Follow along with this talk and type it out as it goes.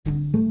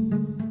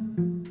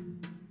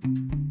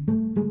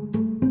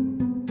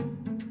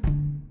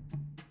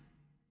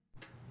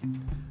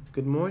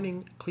Good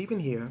morning,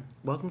 Cleveland here.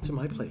 Welcome to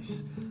my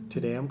place.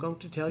 Today I'm going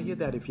to tell you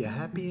that if you're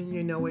happy and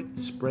you know it,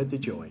 spread the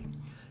joy.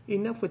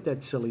 Enough with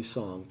that silly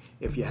song,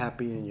 if you're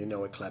happy and you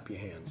know it, clap your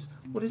hands.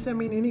 What does that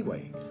mean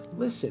anyway?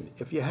 Listen,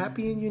 if you're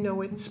happy and you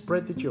know it,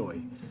 spread the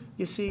joy.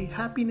 You see,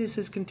 happiness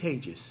is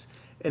contagious.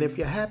 And if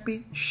you're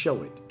happy,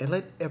 show it and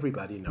let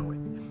everybody know it.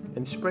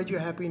 And spread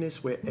your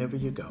happiness wherever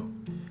you go.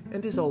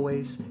 And as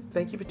always,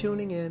 thank you for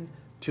tuning in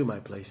to my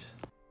place.